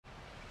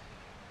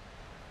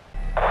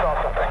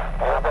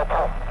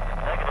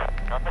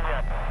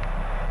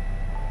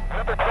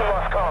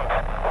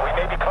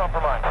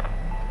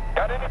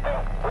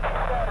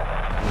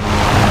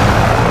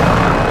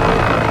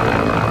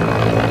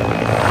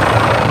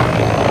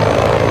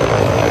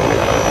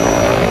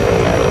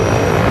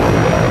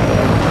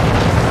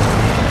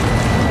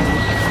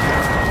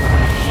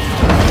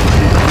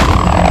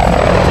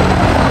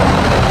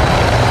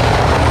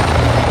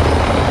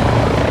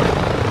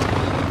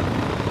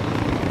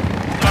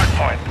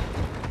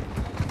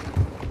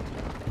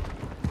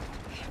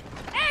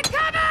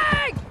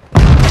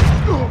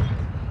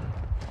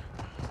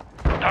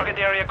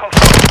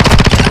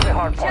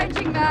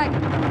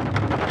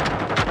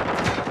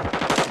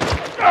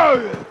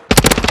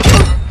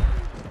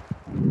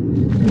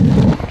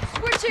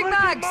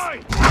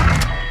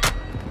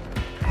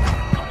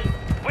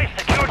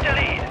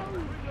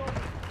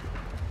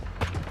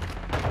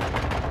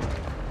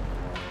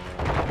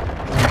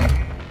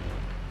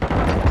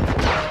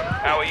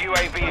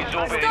UAV is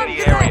orbiting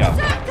the area.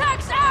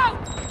 Semtex out!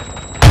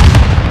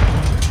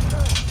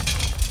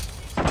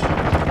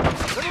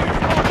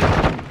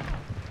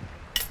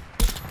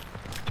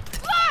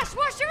 Flash,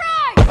 wash your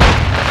eyes!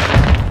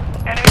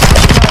 Enemy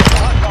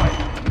hardpoint.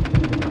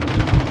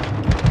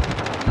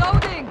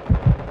 Loading!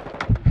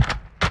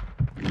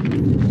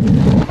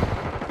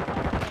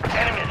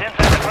 Enemies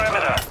inside the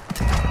perimeter.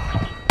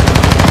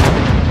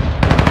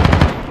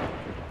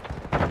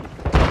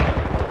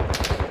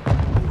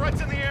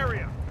 Threats in the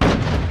area.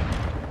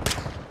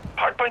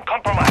 Hardpoint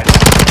compromised.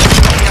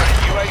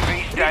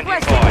 UAV standing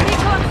Requesting by.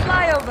 recon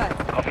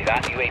flyover. Copy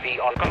that. UAV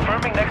on.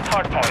 Confirming next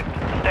hardpoint.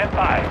 Stand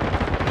by.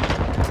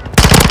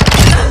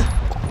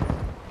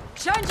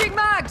 Changing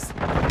mags!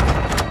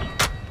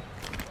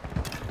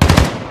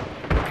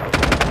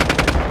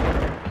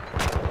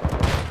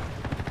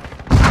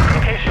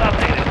 Location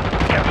updated.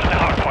 Capture the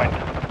hardpoint.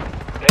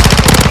 Next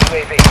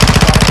UAV.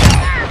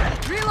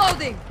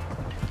 Reloading!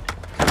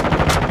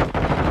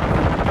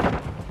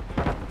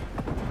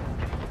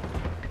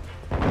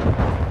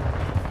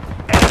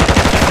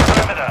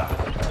 Perimeter.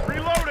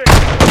 Reloading.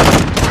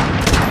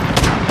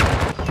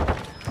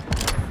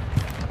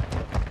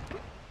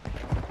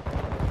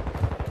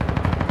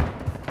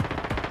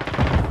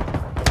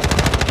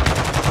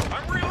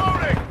 I'm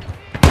reloading.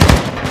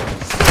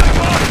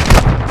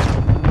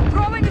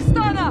 Throwing a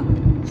stunner!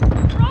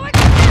 Throwing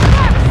a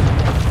suplex!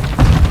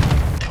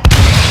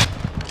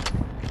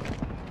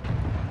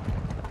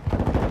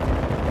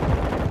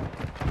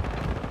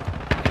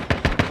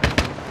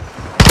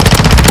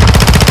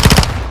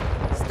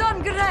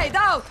 Stun grenade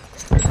out!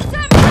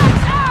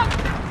 Semtex out!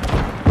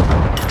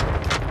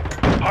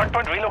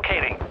 Hardpoint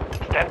relocating.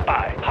 Stand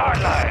by.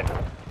 Hardline.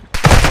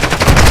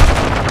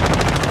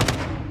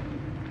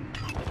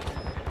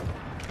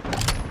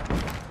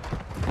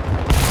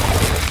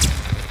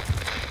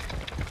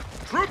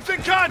 Troops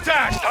in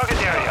contact. Target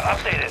area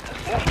updated.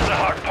 Move to the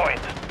hardpoint.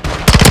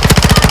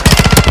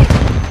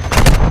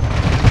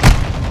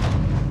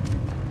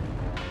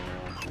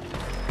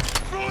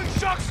 Throwing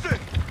shock stick.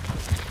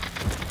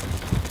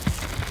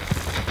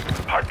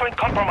 Hardpoint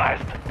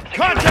compromised.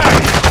 Secure the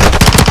Contact.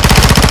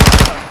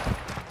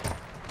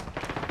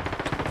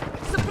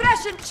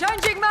 Suppression!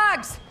 Changing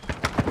mags!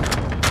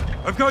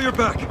 I've got your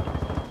back.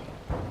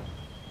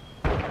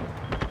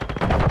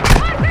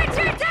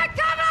 RPG attack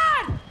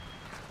cover!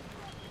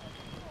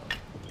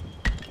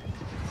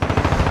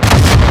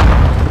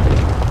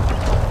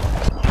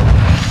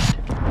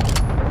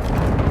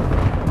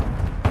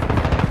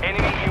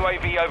 enemy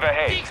UAV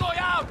overhead. Decoy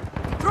out!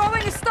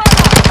 Throwing a stunner!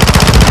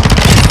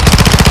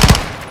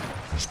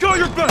 Got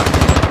your back.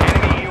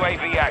 Enemy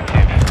UAV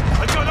active.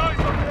 I got eyes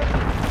on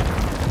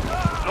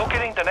you.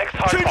 Locating the next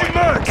Changing hardpoint.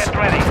 mags. Get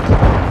ready.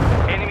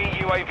 Enemy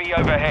UAV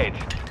overhead.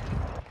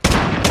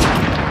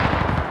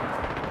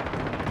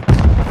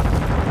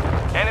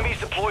 Enemies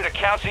deployed a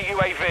counter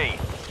UAV.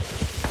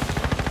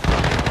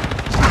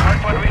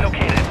 Hardpoint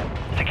relocated.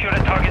 Secure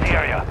the target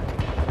area.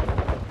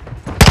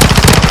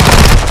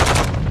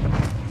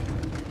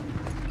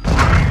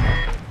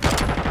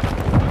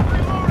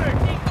 Reloading.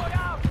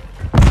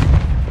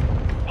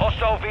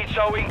 Hostile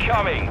VTOL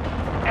incoming.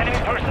 Enemy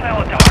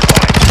personnel at the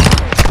hardpoint.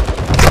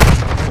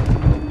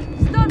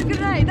 Stun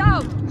grenade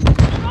out!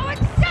 Throwing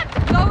set!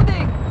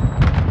 Loading!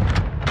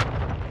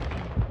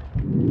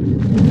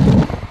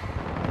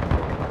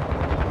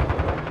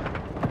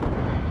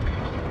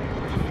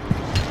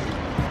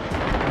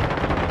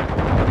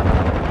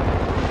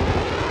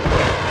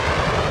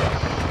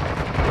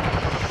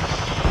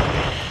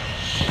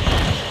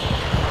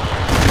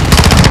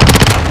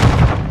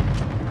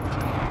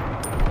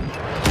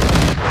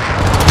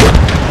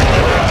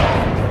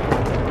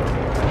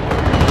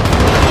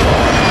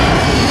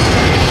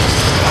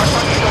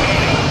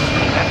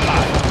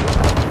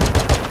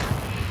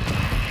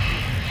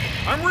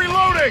 I'm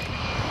reloading.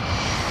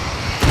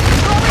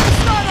 Throwing a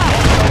stunner!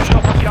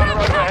 Chopper counter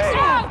Semtex overhead.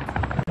 out!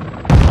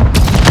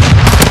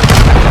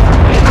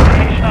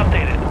 Location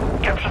updated.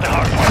 Capture the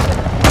hardpoint.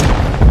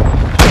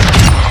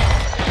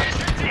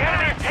 The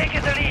enemy is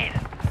taking the lead.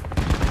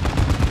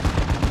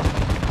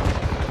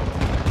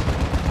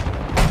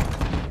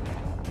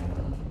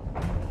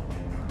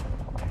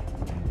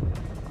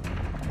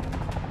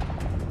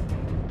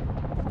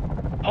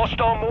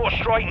 Hostile mortar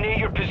strike near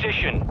your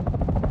position.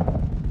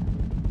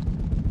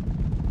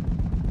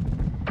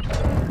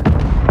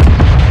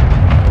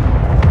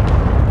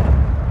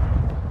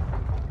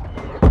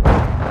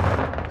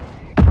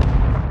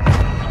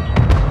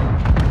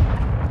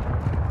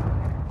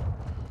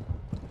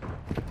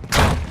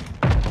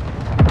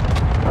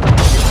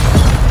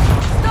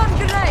 Stun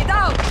grenade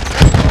out!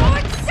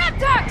 Throwing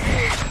Semtex!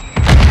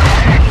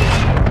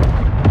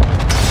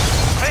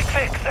 Quick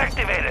fix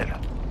activated.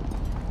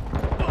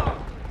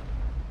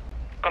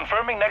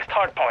 Confirming next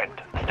hardpoint.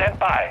 Stand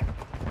by.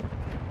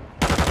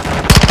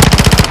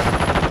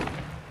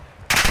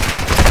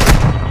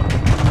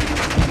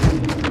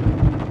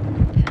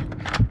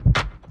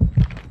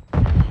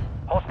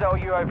 Hostile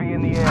UAV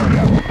in the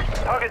area.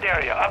 Target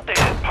area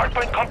updated.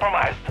 Hardpoint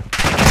compromised.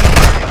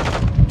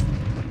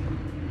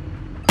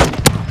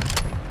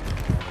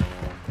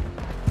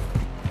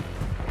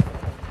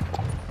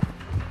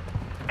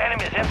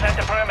 Enemies inside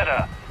the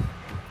perimeter.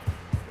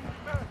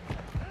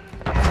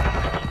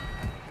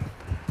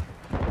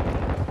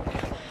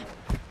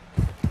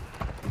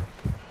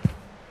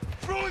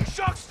 Throwing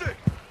shock stick!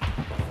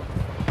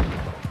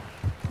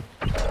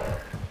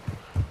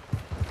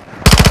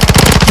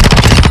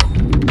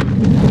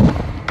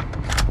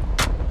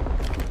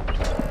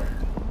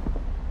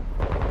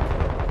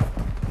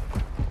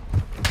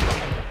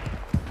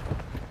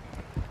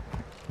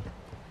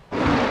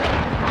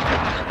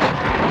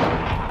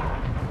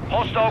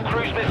 Hostile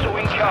cruise missile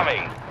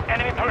incoming.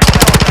 Enemy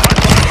personnel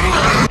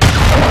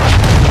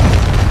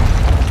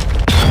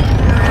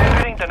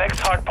entering the next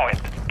hardpoint.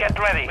 Get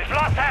ready. We've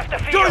lost half the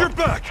field. Go your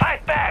back!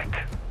 Fight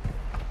back!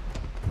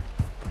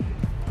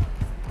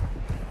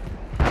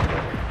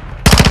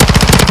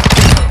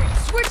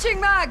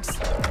 Switching mags!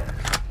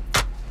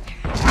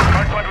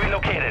 Hardpoint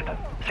relocated.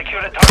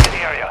 Secure the target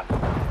area.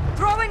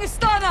 Throwing a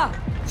stunner!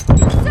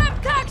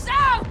 Semtex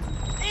out!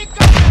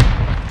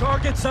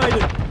 Target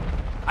sighted.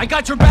 I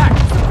got your back.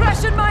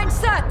 Suppression mine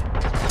set!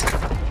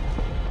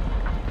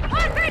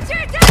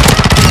 RPG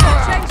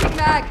down! Changing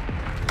mag!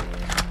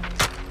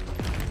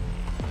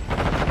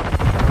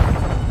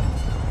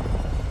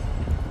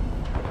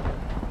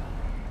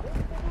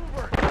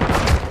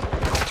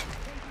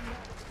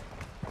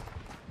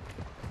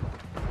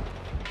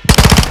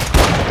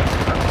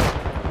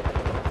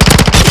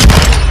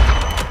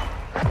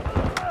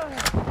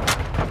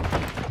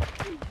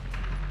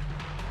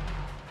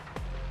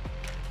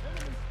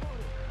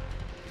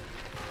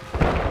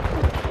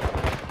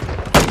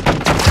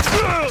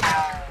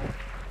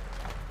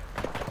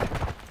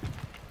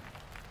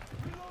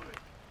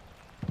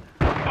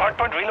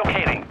 Hardpoint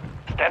relocating.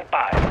 Stand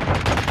by.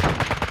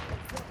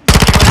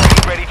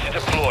 UAV ready to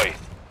deploy.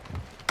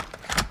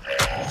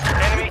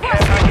 Enemy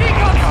Requesting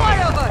recon incoming.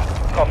 flyover!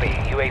 Copy.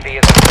 UAV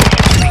is on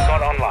station.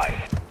 Recon online.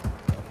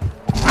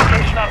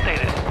 Location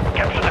updated.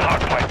 Capture the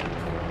hardpoint.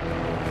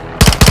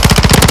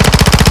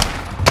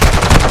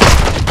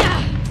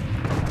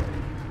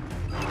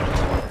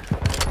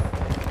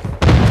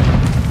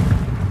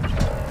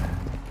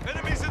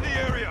 Enemies in the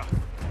area!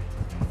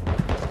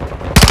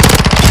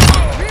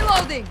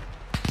 Reloading!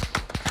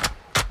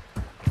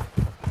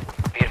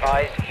 Be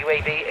advised,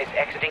 UAV is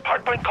exiting.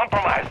 Hardpoint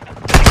compromised.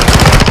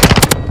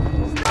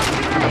 Stun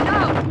grenade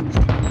out!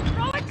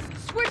 Throwing...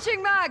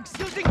 Switching mags!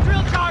 Using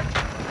drill charge.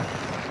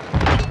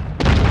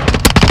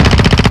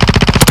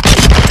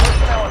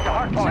 Personnel at the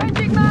hardpoint.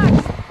 Changing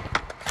mags!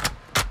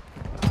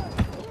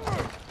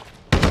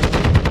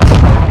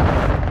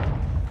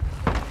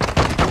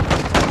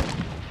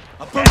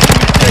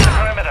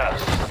 Perimeter.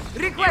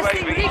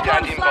 Requesting UAV recon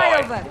standing by.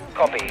 flyover!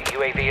 Copy.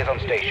 UAV is on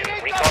station.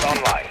 Recon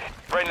online.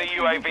 Friendly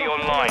UAV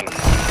online.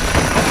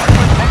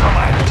 Hardpoint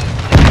compromised.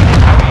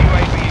 Heavy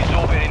UAV is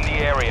orbiting the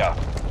area.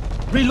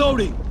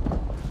 Reloading.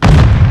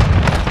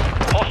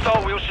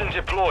 Hostile Wilson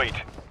deployed.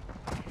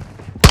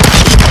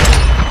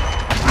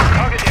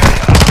 Target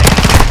area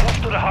updated.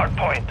 Move to the hard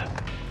point.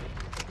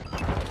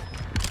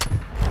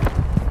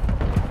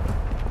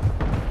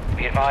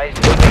 Be advised,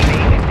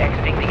 UAV is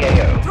exiting the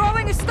AO.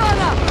 Throwing a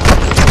stunner!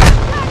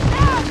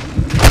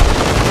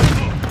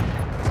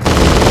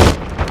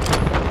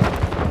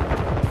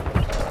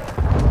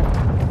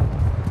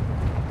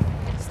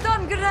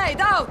 Stun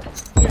grenade out!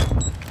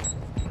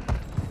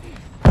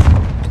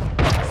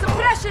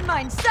 Suppression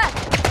mine set!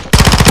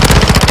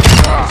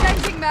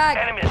 Changing mag!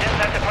 Enemies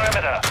inside the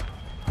perimeter.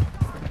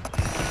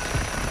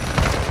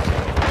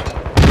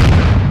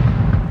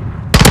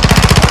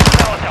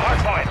 Personnel at the hard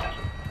point.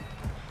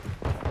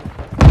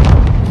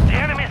 The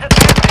enemy's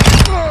advancing.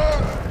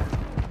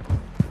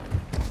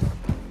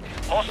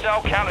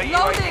 Hostile counter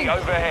Loading. UAV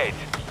overhead.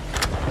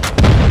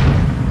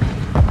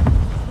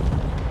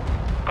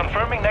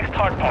 Confirming next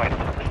hard point.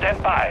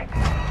 Stand by.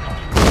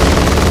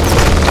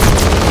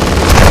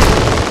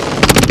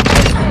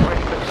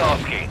 Ready for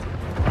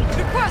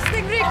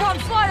Requesting recon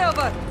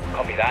flyover!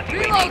 Copy that.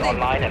 UAV Reloading.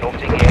 online and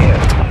orbiting the AO.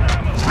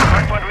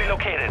 Hardpoint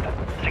relocated.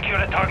 Secure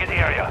the target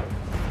area.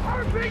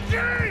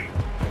 RPG!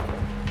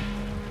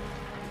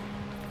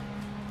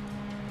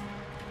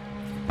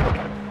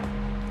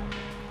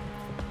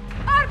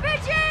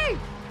 RPG!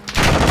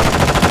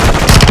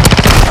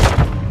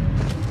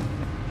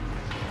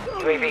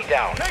 UAV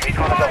down.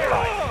 Recon is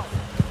offline.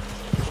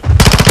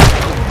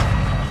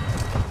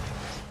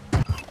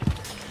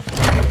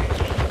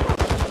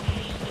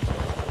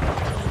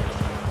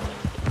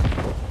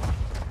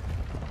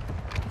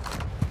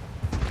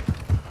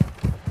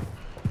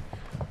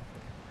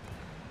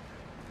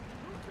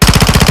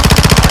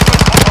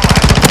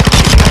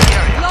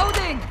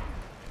 Loading!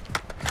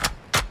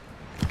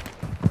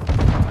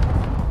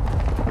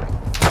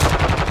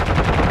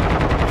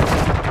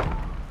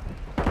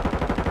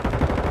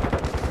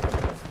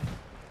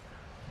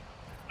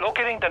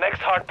 Locating the next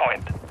hard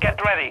point. Get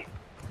ready.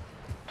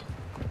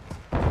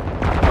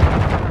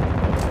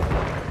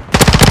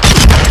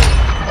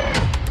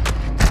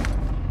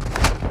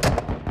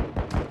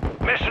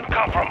 Mission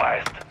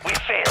compromised. We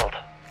failed.